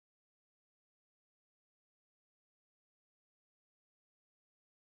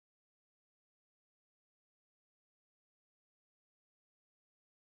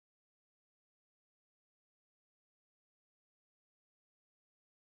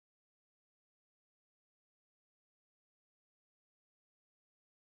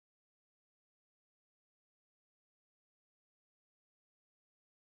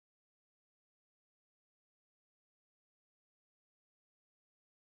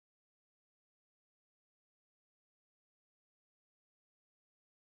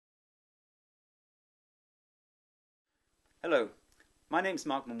Hello, my name's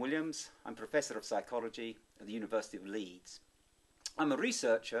Mark Williams. I'm Professor of Psychology at the University of Leeds. I'm a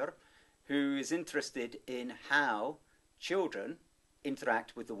researcher who is interested in how children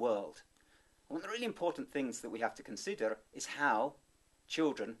interact with the world. One of the really important things that we have to consider is how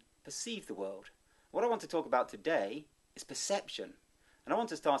children perceive the world. What I want to talk about today is perception. And I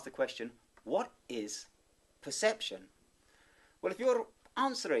want us to ask the question, what is perception? Well, if you're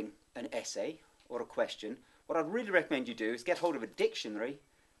answering an essay or a question, what I'd really recommend you do is get hold of a dictionary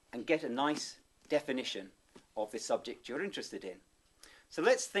and get a nice definition of the subject you're interested in. So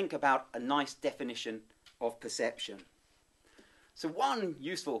let's think about a nice definition of perception. So one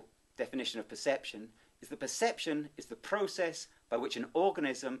useful definition of perception is that perception is the process by which an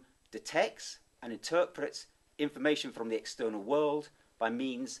organism detects and interprets information from the external world by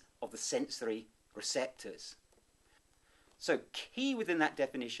means of the sensory receptors. So key within that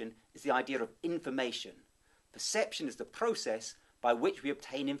definition is the idea of information. Perception is the process by which we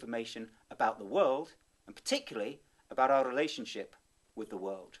obtain information about the world, and particularly about our relationship with the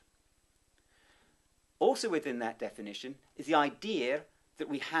world. Also within that definition is the idea that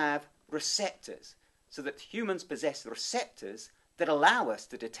we have receptors, so that humans possess receptors that allow us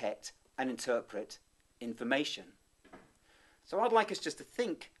to detect and interpret information. So I'd like us just to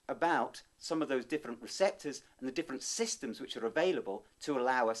think about some of those different receptors and the different systems which are available to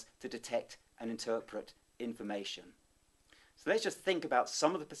allow us to detect and interpret information. So let's just think about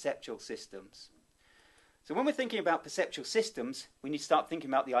some of the perceptual systems. So when we're thinking about perceptual systems, we need to start thinking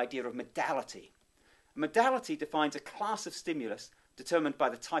about the idea of modality. A modality defines a class of stimulus determined by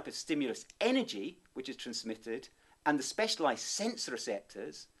the type of stimulus energy which is transmitted and the specialized sense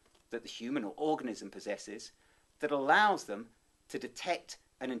receptors that the human or organism possesses that allows them to detect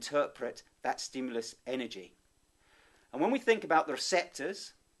and interpret that stimulus energy. And when we think about the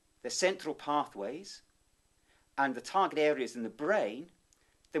receptors, their central pathways, and the target areas in the brain,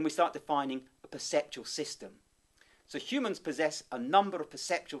 then we start defining a perceptual system. So humans possess a number of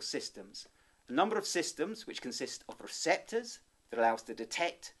perceptual systems, a number of systems which consist of receptors that allow us to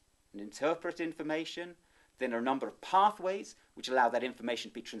detect and interpret information, then a number of pathways which allow that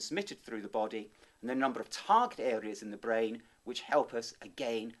information to be transmitted through the body, and then a number of target areas in the brain which help us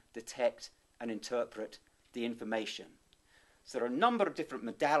again detect and interpret the information. So there are a number of different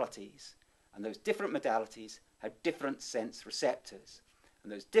modalities, and those different modalities have different sense receptors.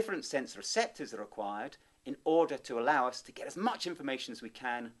 And those different sense receptors are required in order to allow us to get as much information as we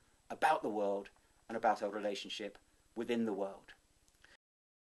can about the world and about our relationship within the world.